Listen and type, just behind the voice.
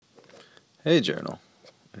Hey, Journal.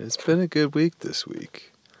 It's been a good week this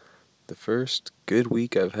week. The first good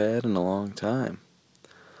week I've had in a long time.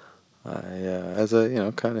 As I,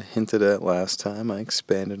 kind of hinted at last time, I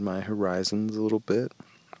expanded my horizons a little bit.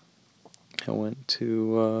 I went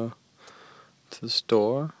to the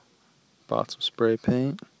store, bought some spray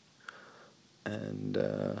paint,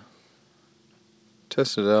 and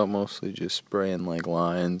tested it out, mostly just spraying like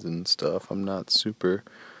lines and stuff. I'm not super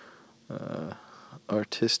uh,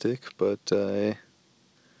 artistic, but so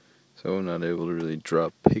I'm not able to really draw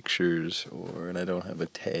pictures, and I don't have a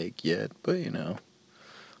tag yet, but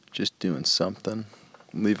just doing something,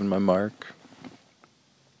 leaving my mark,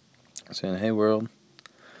 saying, "Hey world,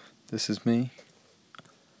 this is me."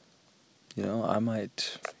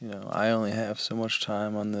 I only have so much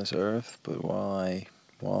time on this earth, but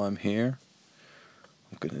while I'm here,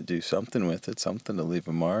 I'm gonna do something with it, something to leave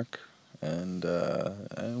a mark. And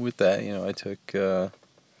with that, I took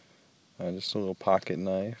just a little pocket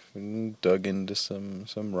knife and dug into some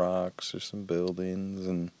rocks or some buildings,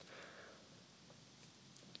 and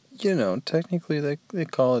technically they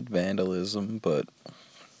call it vandalism, but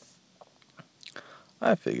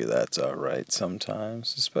I figure that's alright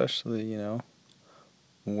sometimes, especially,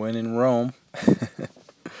 when in Rome.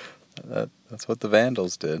 That's what the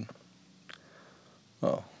Vandals did.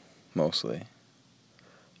 Well, mostly.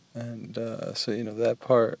 And so, that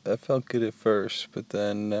part, that felt good at first, but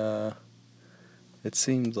then it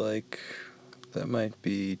seemed like that might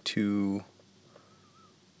be you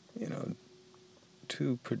know,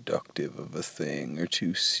 too productive of a thing or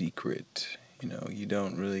too secret. You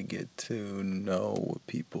don't really get to know what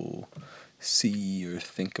people see or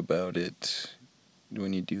think about it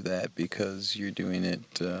when you do that, because you're doing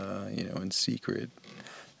it, in secret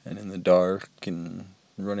and in the dark and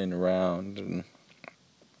running around. And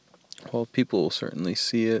while people will certainly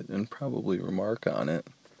see it and probably remark on it,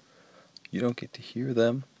 you don't get to hear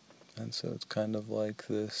them. And so it's kind of like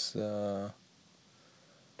this,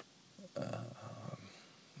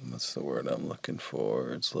 what's the word I'm looking for?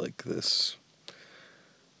 It's like this,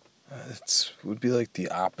 it would be like the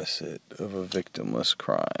opposite of a victimless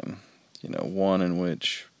crime. One in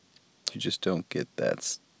which you just don't get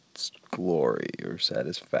that glory or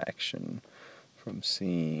satisfaction from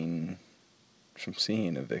seeing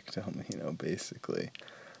a victim, basically.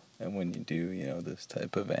 And when you do, this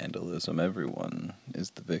type of vandalism, everyone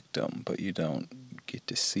is the victim, but you don't get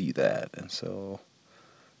to see that. And so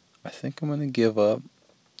I think I'm going to give up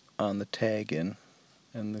on the tagging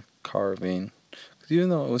and the carving. Because even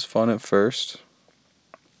though it was fun at first,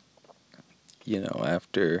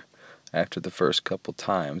 after the first couple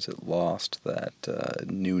times, it lost that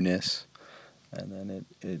newness, and then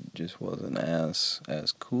it just wasn't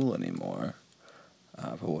as cool anymore.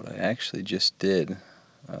 But what I actually just did,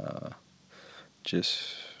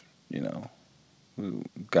 just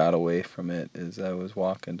got away from it, is I was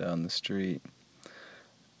walking down the street,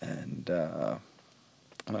 and I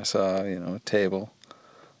saw a table,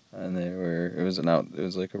 and it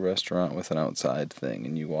was like a restaurant with an outside thing,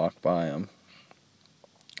 and you walk by them,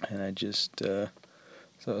 and so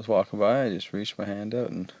I was walking by, I just reached my hand out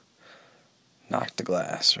and knocked the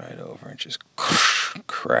glass right over and just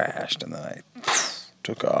crashed, and then I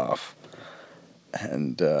took off,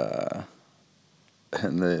 and the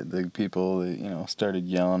people, started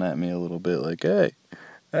yelling at me a little bit, like, hey,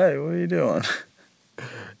 what are you doing?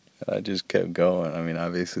 I just kept going. I mean,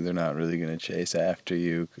 obviously they're not really going to chase after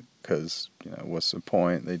you, because, what's the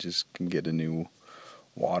point? They just can get a new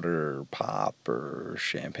water or pop or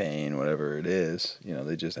champagne, whatever it is.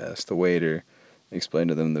 They just ask the waiter, explain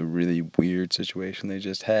to them the really weird situation they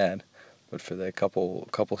just had. But for that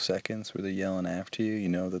couple seconds where they're yelling after you, you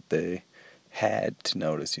know that they had to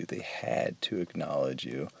notice you. They had to acknowledge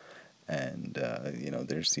you. And,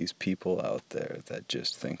 there's these people out there that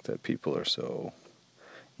just think that people are so,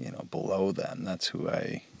 below them. That's who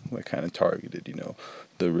I kind of targeted,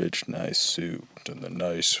 the rich, nice suit and the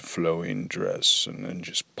nice flowing dress, and then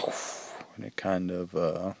just poof. And it kind of,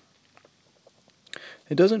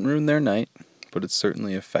 it doesn't ruin their night, but it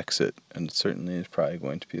certainly affects it. And it certainly is probably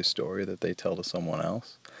going to be a story that they tell to someone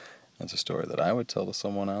else. It's a story that I would tell to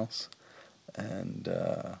someone else. And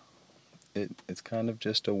it's kind of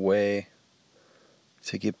just a way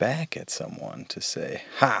to get back at someone, to say,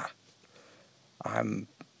 "Ha!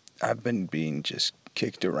 I've been being just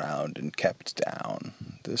kicked around and kept down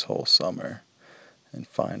this whole summer, and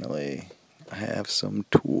finally I have some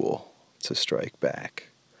tool to strike back."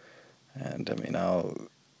 And I mean, I'll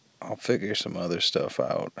figure some other stuff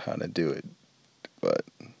out how to do it, but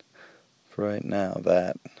for right now,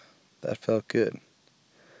 that felt good.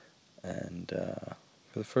 And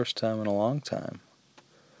for the first time in a long time,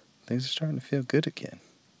 I things are starting to feel good again.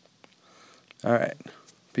 All right.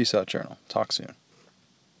 Peace out, Journal. Talk soon.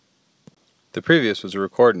 The previous was a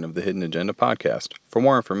recording of the Hidden Agenda podcast. For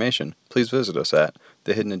more information, please visit us at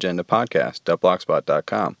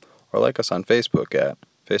thehiddenagendapodcast.blogspot.com or like us on Facebook at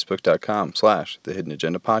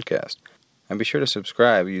facebook.com/thehiddenagendapodcast. And be sure to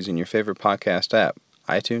subscribe using your favorite podcast app,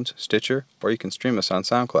 iTunes, Stitcher, or you can stream us on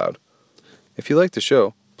SoundCloud. If you like the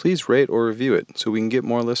show, please rate or review it so we can get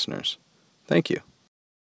more listeners. Thank you.